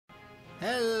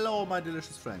Hello, my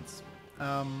delicious friends.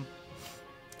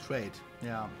 Trade,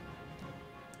 yeah.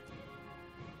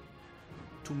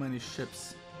 Too many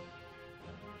ships.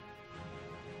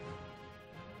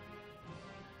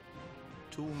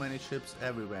 Too many ships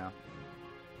everywhere.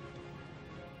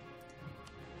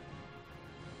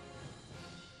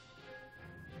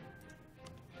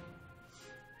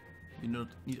 You don't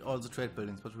need all the trade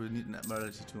buildings, but we need an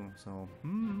admiralty too, so...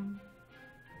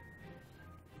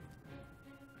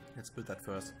 Let's build that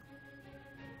first.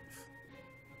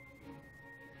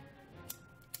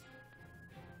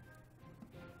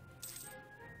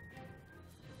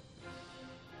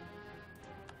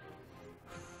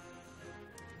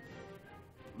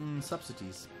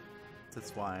 Subsidies.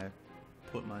 That's why I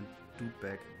put my dude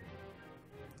back.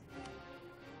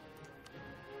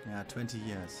 Yeah, 20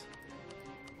 years.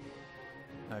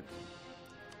 Like,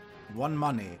 one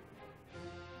money.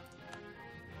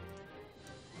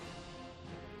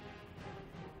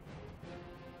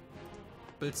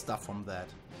 Build stuff from that.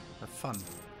 Have fun.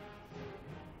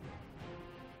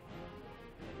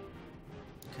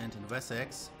 Kent and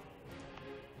Wessex.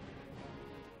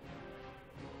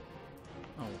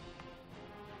 Oh.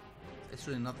 It's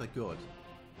really not that good.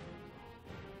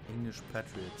 English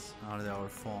Patriots. Oh, they are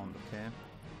reformed, okay.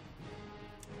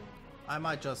 I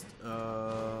might just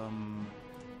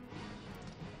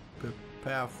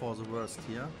prepare for the worst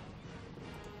here.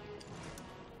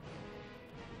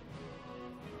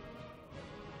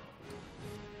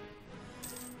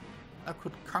 I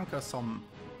could conquer some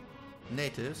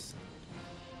natives.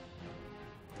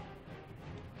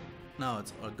 No,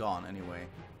 it's all gone anyway.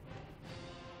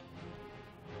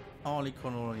 Only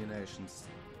colonizations.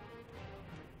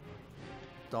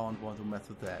 Don't want to mess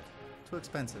with that. Too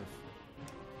expensive.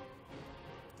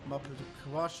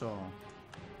 Russia.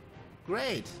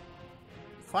 Great!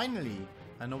 Finally!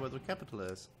 I know where the capital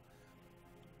is.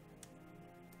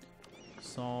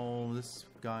 So this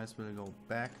guys will go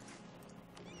back.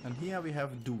 And here we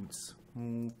have dudes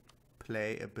who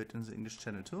play a bit in the English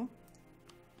Channel too.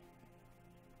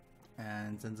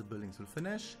 And then the buildings will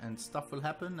finish and stuff will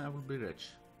happen and I will be rich.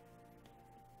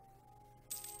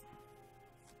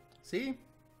 See?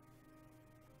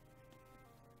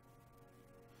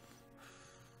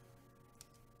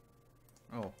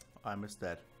 Oh, I missed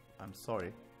that. I'm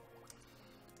sorry.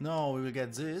 No, we will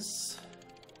get this.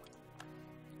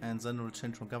 And then we'll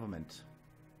change from government.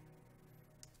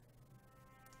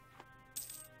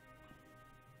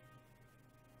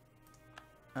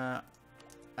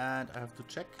 And I have to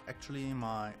check actually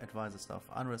my advisor stuff.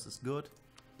 Unrest is good.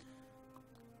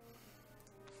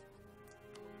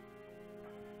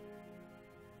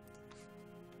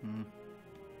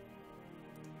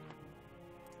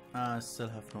 I still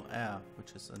have no air,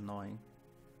 which is annoying.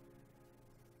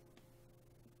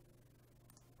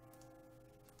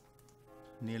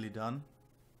 Nearly done.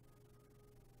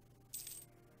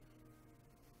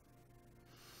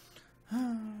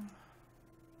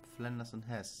 Flanders and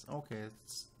Hesse. Okay,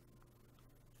 it's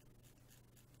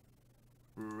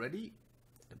ready.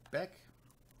 Back.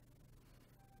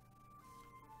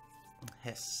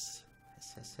 Hesse.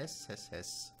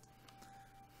 Hesse.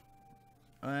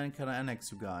 And can I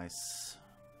annex you guys?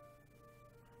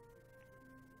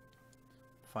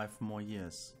 5 more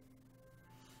years.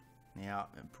 Yeah,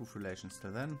 improve relations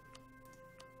till then.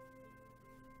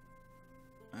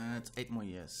 And it's 8 more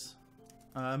years.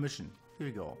 Mission. Here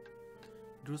we go.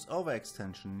 Reduce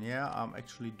overextension. Yeah, I'm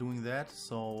actually doing that,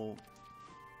 so...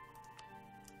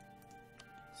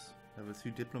 Level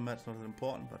 3 diplomats, not that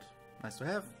important, but nice to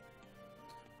have.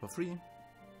 For free.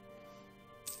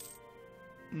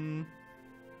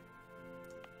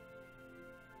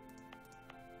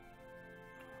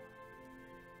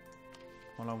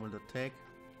 How long will that take?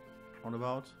 On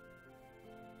about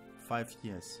 5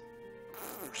 years.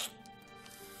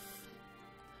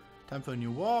 Time for a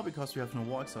new war, because we have no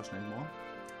war exhaustion anymore.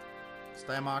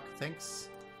 Steiermark, thanks.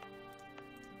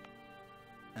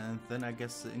 And then I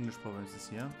guess the English province is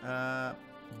here.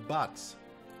 But...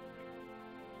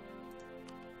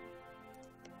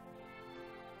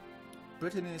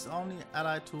 Brittany is only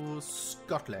allied to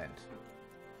Scotland.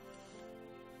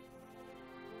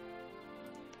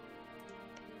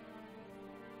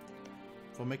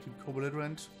 For making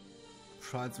co-belligerent,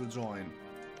 France will join.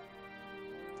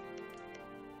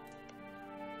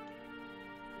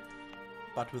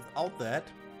 But without that,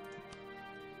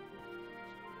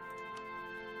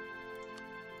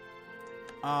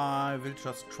 I will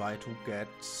just try to get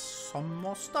some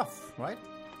more stuff, right?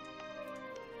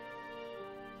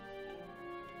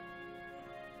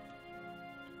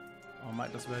 I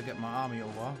might as well get my army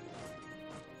over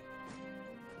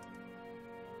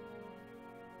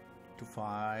to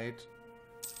fight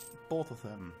Both of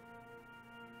them.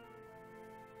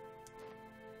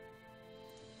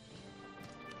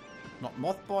 Not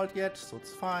mothballed yet, so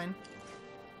it's fine.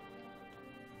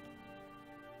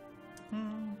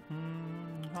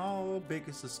 How big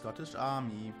is the Scottish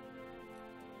army?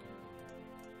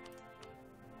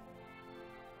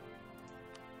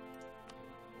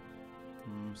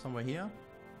 Somewhere here,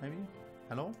 maybe?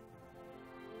 Hello?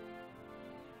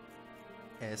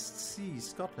 SC,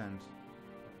 Scotland.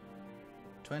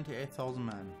 28,000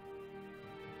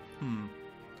 men.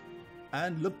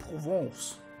 And Le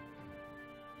Provence.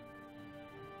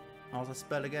 How's the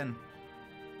spell again?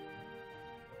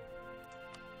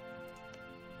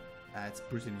 It's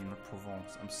Brittany, not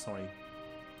Provence. I'm sorry.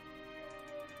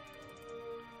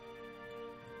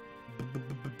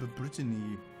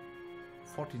 Brittany.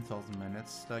 14,000 men.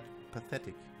 That's like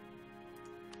pathetic.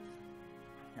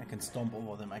 I can stomp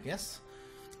over them, I guess.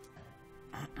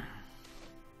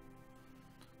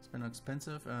 It's been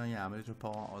expensive. Yeah, military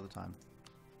power all the time.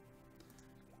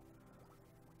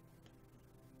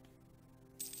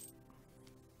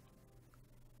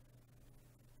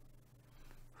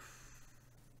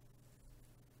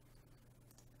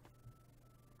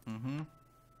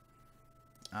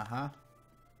 Aha.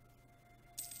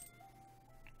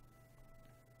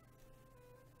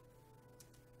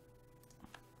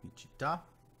 Wichita.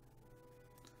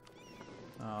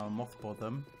 Mothball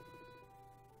them.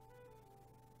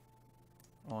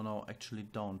 Oh no, actually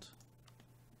don't.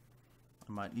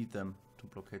 I might need them to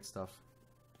blockade stuff.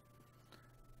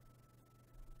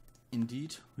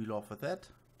 Indeed, we love with that.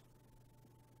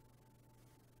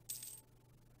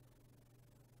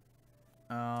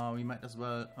 We might as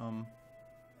well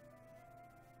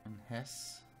in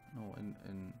Hesse, no,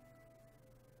 in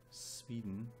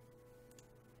Sweden,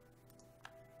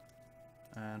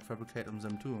 and fabricate on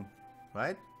them too,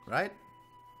 right? Right?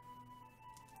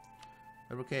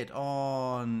 Fabricate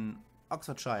on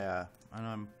Oxfordshire, and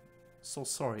I'm so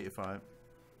sorry if I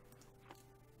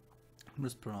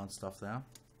mispronounce stuff there.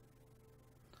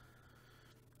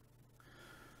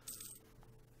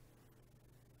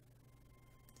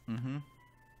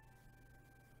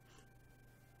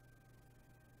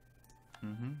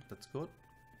 That's good.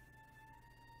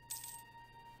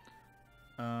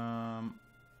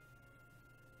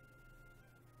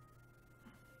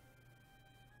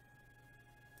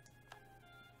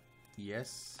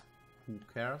 Yes, who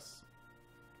cares?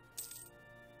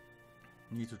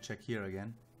 Need to check here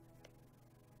again.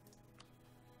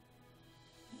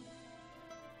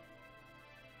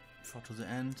 Before to the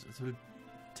end, it will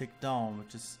tick down,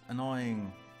 which is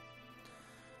annoying.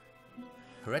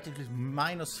 Theoretically,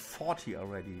 minus 40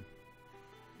 already.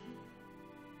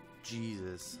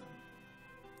 Jesus.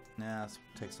 Yeah, this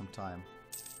will take some time.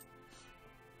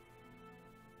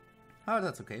 Oh,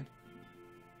 that's okay.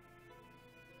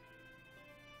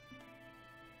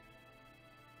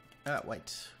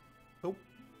 Wait. Oh,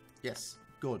 yes,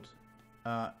 good.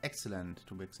 Excellent,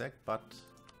 to be exact, but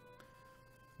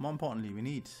more importantly, we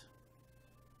need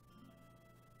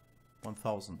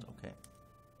 1,000, okay.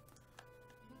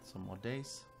 Some more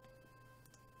days.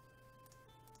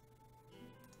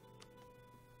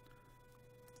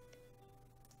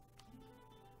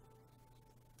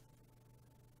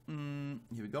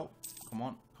 Here we go. Come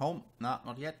on. Home. Nah,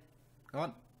 not yet. Come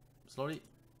on. Slowly.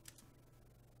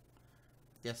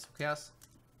 Yes, who cares?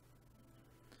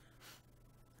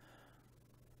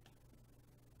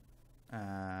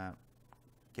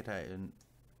 Get a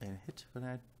hit when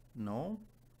I... No.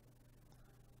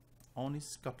 Only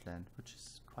Scotland, which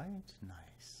is quite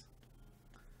nice.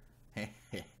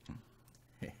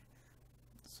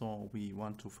 So we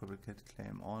want to fabricate a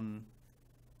claim on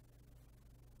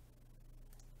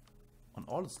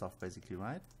all the stuff basically,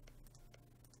 right?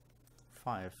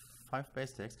 Five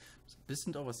base tags.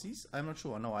 Distant overseas? I'm not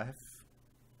sure. No, I have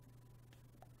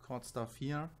caught stuff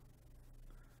here.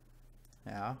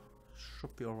 Yeah,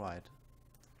 should be alright.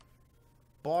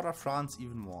 Border France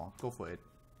even more. Go for it.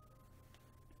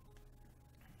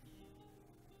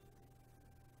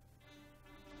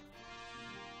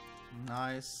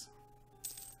 Nice.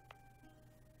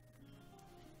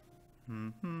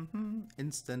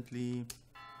 Instantly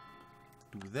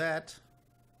do that.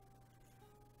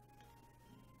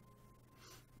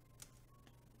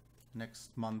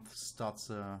 Next month starts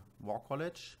a war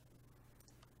college.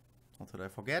 Not that I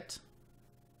forget.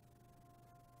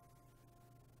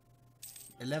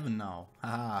 11 now.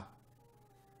 Haha.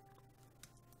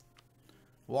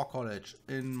 War college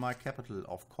in my capital,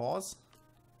 of course.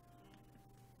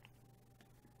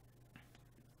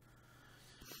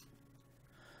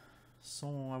 So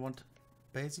I want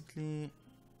basically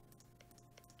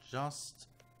just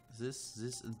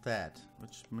this, and that,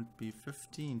 which would be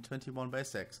 15, 21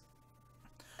 basics.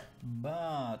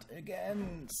 But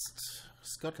against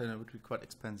Scotland, it would be quite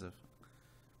expensive.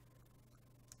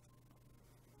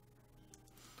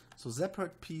 So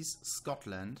separate peace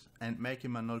Scotland and make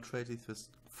him a null treaty with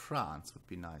France would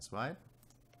be nice, right?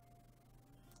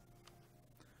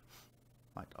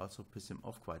 Might also piss him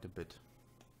off quite a bit.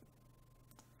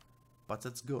 But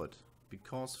that's good,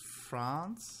 because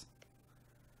France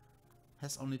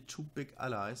has only 2 big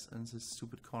allies and this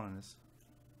stupid colonies.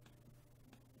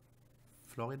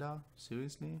 Florida?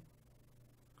 Seriously?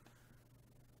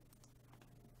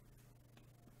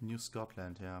 New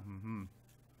Scotland, yeah.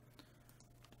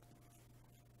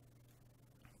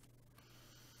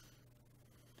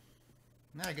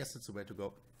 Yeah, I guess that's the way to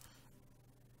go.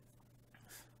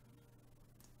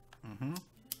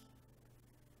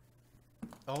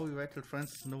 Oh, we wait till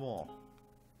France is in the war.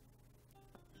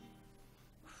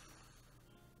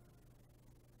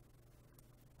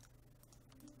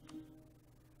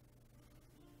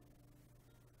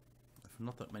 I've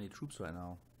not that many troops right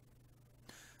now.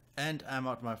 And I'm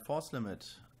at my force limit.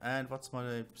 And what's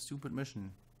my stupid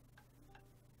mission?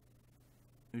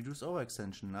 Reduce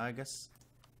overextension. I guess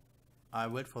I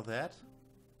wait for that.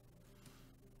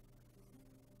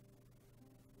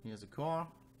 Here's a core.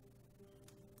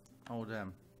 Oh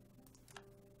damn.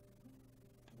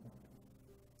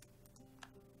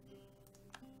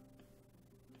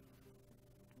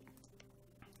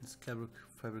 Let's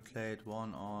fabricate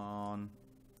one on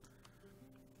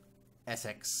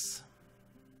Essex.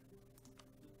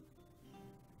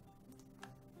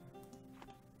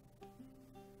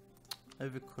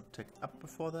 Maybe we could take up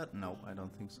before that? No, I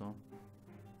don't think so.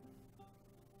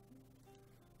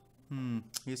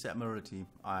 Here's the Admiralty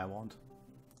I want.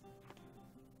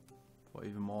 For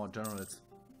even more generals.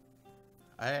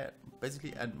 I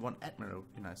basically add 1 admiral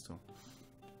would be nice too.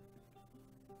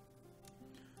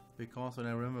 Because when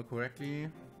I remember correctly,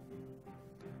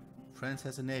 France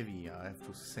has a navy, I have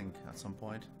to think at some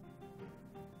point.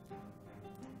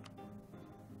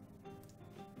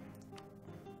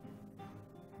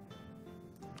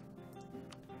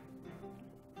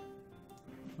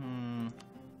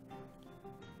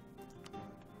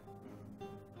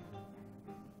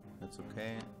 That's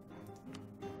okay.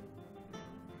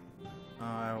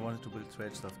 I wanted to build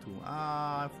trade stuff too.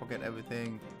 I forget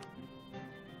everything.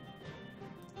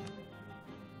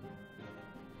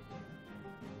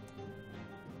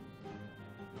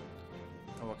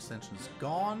 Our extension is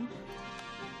gone.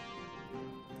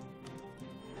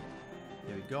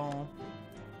 Here we go.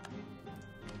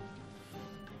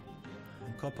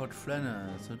 Incorporate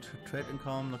Flanner. So trade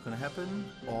income not gonna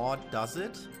happen. Or does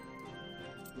it?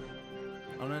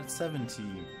 170.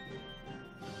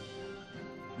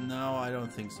 No, I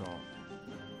don't think so.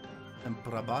 And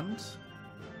Brabant?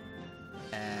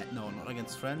 No, not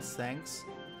against France, thanks.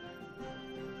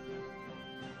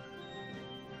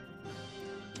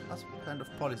 What kind of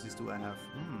policies do I have?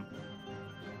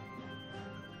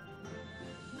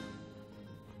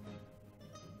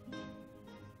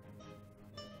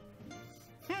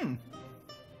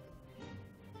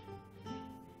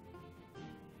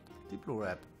 Diplo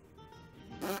rap.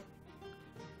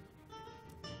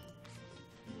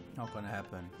 Not gonna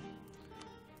happen.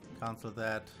 Cancel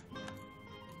that.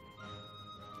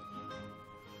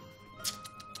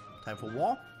 Time for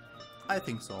war? I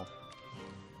think so.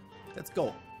 Let's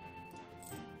go.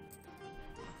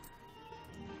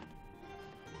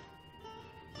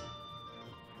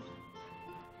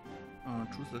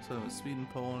 Truce with Sweden,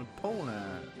 Poland,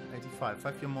 85.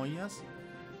 5 more years.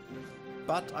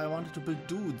 But I wanted to build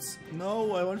dudes.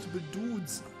 No, I wanted to build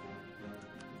dudes.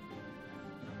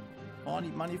 Oh, I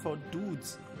need money for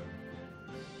dudes.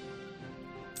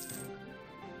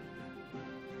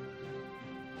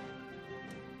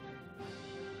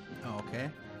 Oh, okay.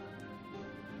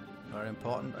 Very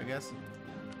important, I guess.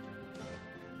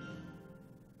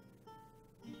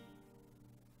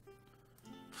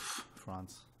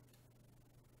 France.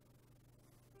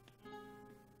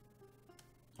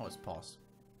 Oh, it's paused.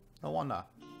 No wonder.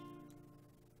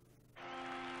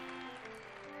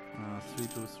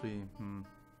 323.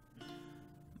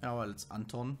 Yeah, well, it's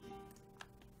Anton.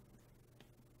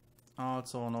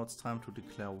 Also, now it's time to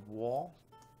declare war.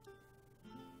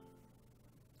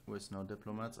 With no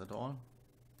diplomats at all.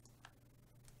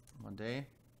 1 day.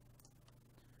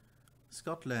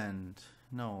 Scotland.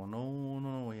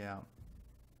 No, yeah.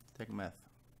 Take math.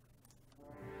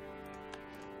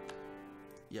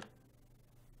 Yep.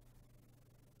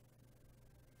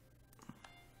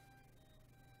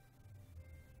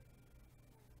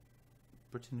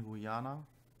 Britain Guyana.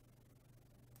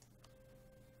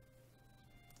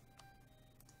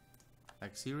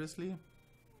 Like, seriously?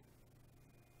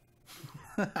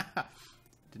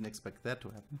 Didn't expect that to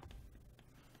happen.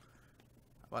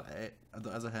 But on the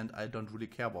other hand, I don't really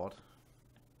care about.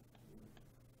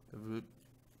 It will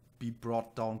be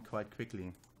brought down quite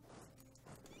quickly.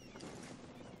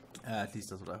 At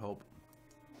least that's what I hope.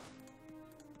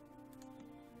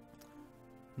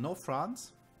 No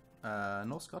France?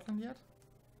 No Scotland yet?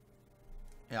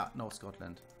 Yeah, no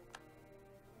Scotland.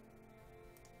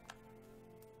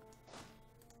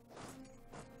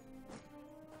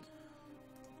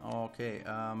 Okay,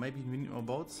 maybe we need more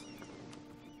boats.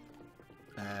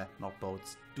 Not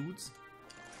boats, dudes.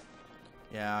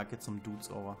 Yeah, get some dudes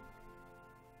over.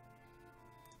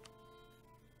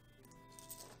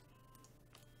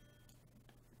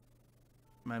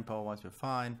 Manpower wise, we're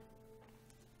fine.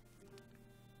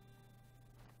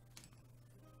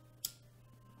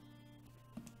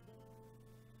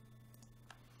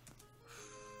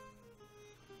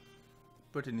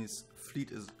 Brittany's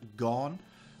fleet is gone.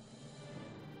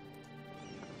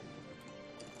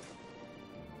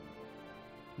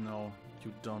 No,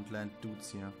 you don't land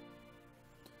dudes here.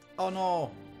 Oh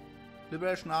no!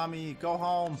 Liberation Army, go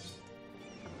home!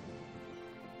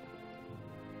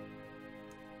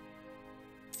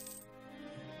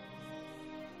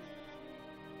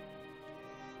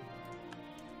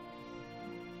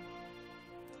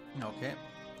 Okay,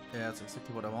 yeah, that's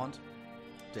exactly what I want.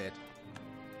 Dead.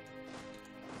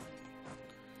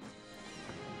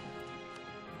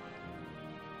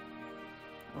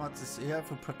 What's this? You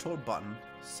have a patrol button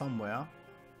somewhere.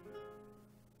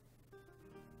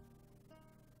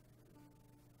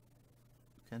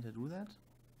 Can't I do that?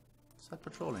 Start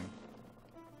patrolling.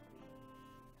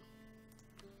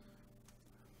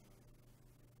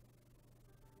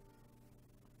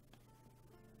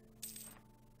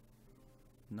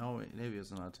 No, Navy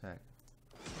is an attack.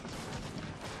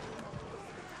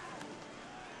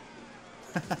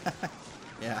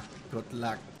 Yeah, good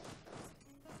luck.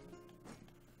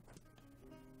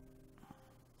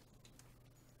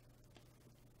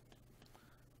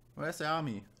 Where's the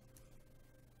army?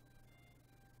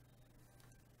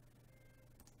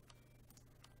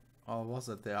 Or was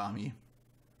it the army?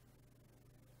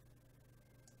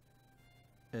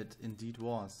 It indeed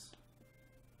was.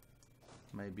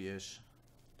 Maybe-ish.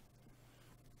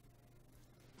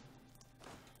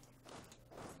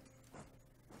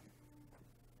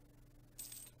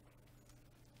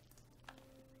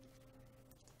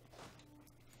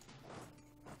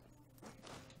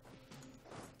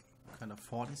 What kind of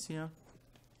fort is here?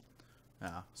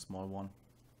 Yeah, small one.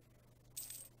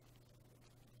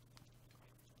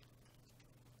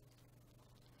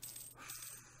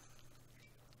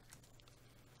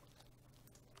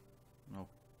 No,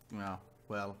 yeah,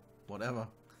 well, whatever.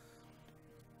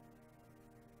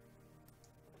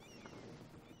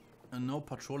 And no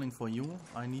patrolling for you.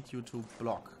 I need you to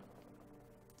block.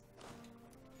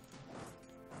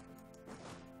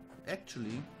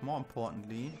 Actually, more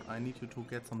importantly, I need you to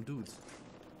get some dudes.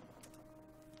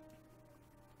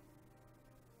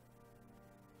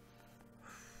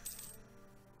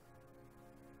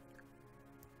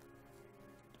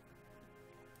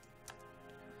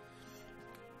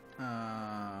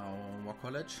 War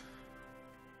College?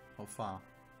 How far?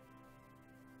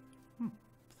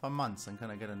 5 months, then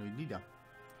can I get a new leader?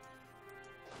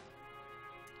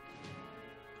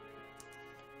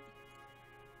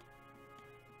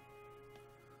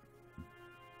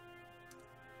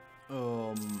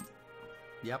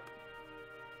 Yep.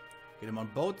 Get him on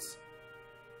boats.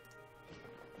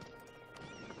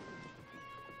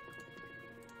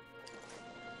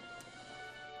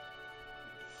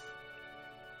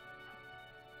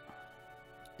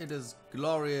 It is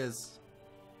glorious.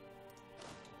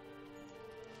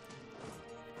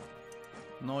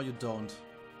 No, you don't.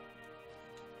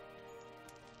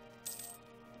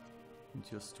 And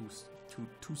just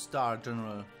two-star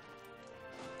general.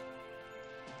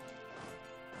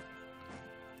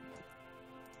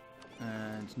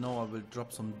 And now I will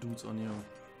drop some dudes on you.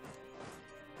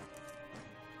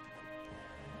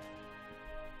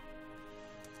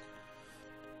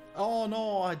 Oh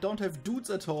no, I don't have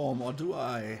dudes at home, or do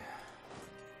I?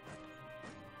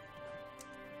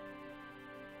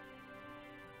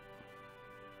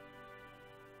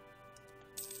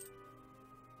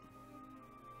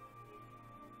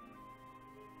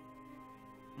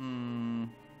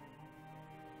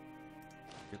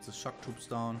 Get the shock troops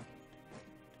down.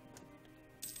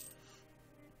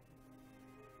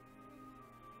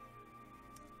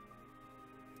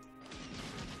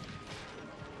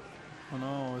 Oh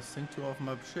no, I sink 2 of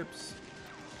my ships.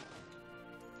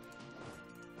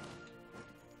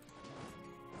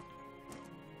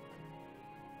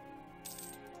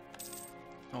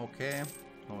 Okay.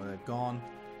 Oh, they're gone.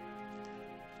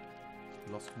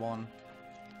 Lost one.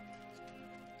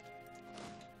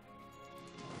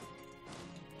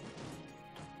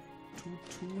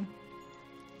 Two.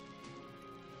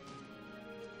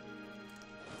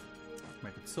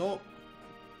 Make it so.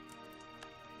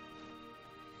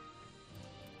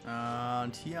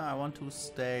 And here I want to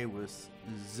stay with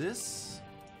this.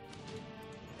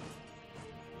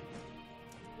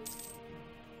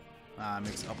 I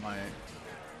mixed up my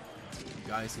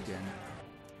guys again.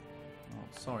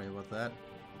 Oh, sorry about that.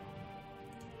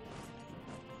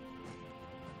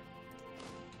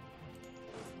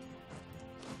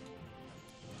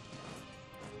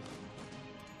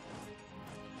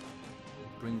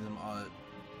 Bring them all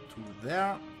to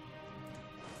there.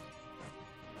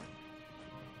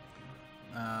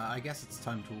 I guess it's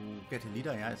time to get a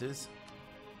leader. Yeah, it is.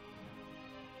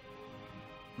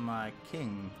 My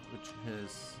king, which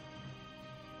is...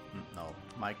 No,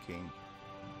 my king.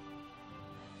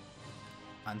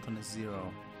 Anton is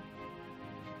 0.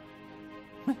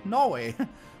 Norway!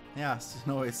 Yes,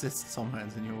 Norway exists somewhere in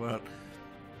the new world.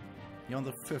 You're on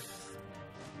the 5th.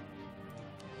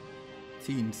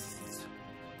 10th.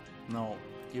 No,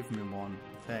 give me one.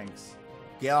 Thanks.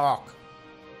 Georg!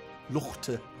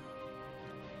 Luchte!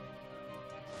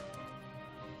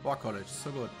 War College,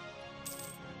 so good.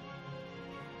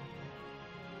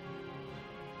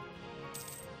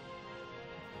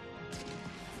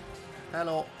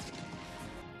 Hello.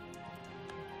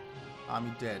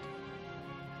 Army dead.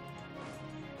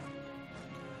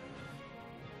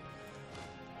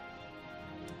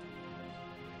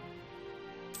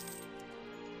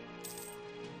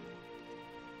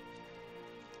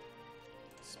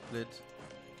 Split.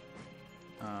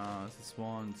 This is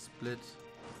one. Split.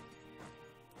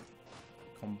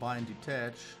 Combine,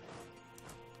 detach.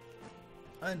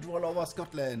 And roll over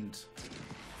Scotland.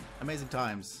 Amazing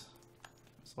times.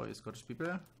 Sorry, Scottish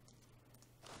people.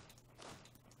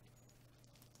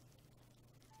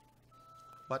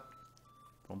 What?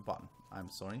 Wrong button. I'm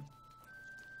sorry.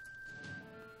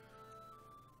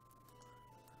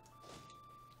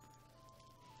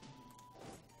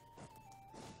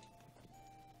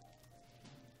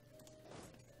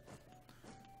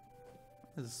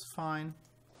 This is fine.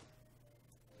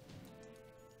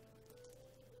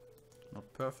 Not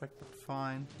perfect, but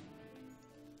fine.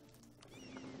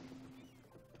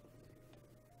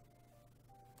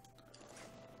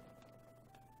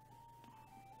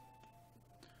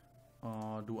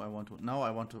 Or do I want to? No, I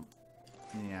want to.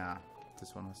 Yeah,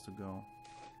 this one has to go.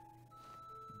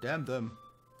 Damn them.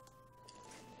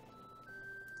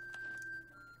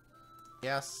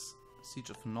 Yes,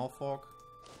 Siege of Norfolk.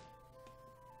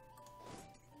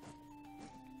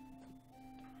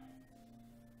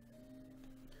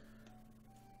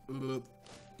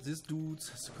 This dude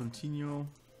has to continue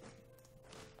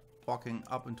walking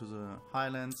up into the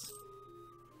highlands.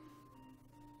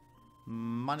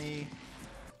 Money,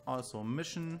 also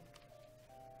mission.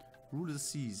 Rule the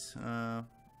seas.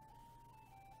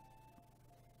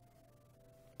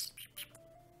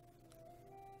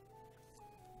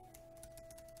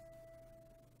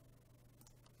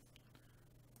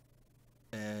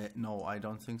 No, I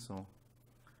don't think so.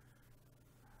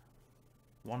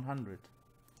 100.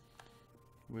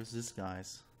 Where's this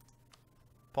guys?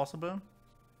 Possible?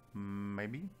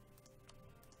 Maybe.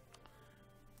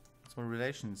 What's my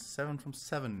relations? 7 from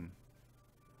 7.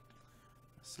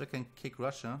 Still can kick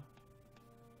Russia.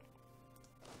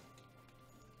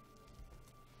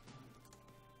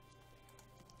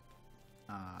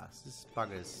 Ah, this is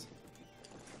buggers.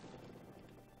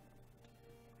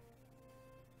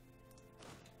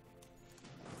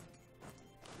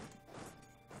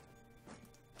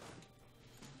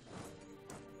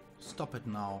 Stop it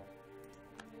now.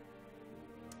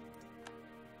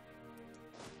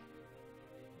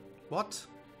 What?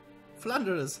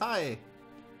 Flanders, hi!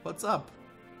 What's up?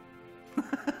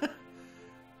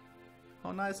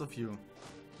 How nice of you.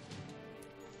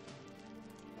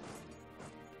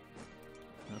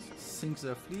 Let's sink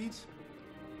their fleet.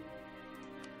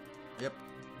 Yep,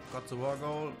 got the war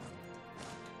goal.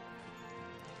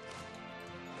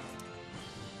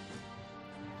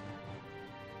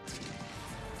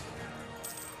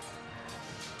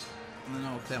 And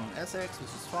now claim on Essex, which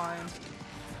is fine.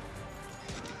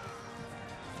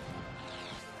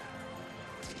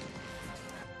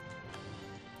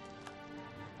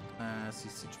 See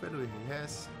siege value he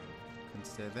has. Can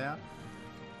stay there.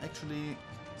 Actually,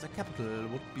 the capital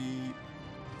would be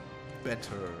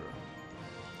better.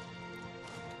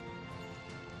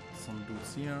 Some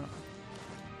dudes here.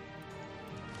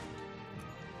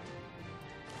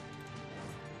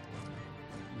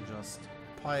 Just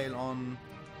pile on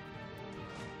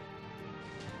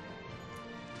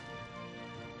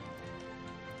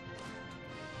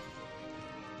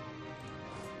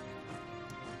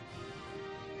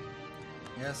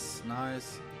Yes,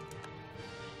 nice.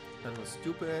 That was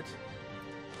stupid.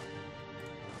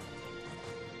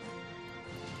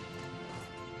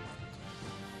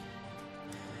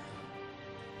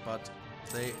 But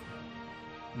they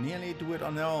nearly do it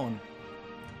on their own.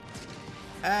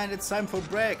 And it's time for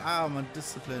break. Ah, my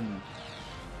discipline.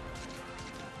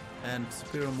 And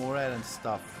superior morale and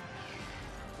stuff.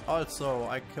 Also,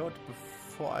 I could,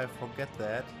 before I forget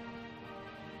that,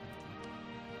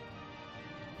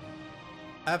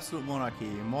 absolute monarchy,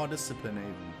 more discipline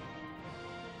even.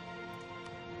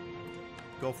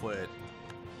 Go for it.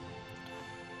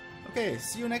 Okay,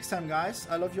 see you next time, guys.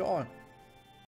 I love you all.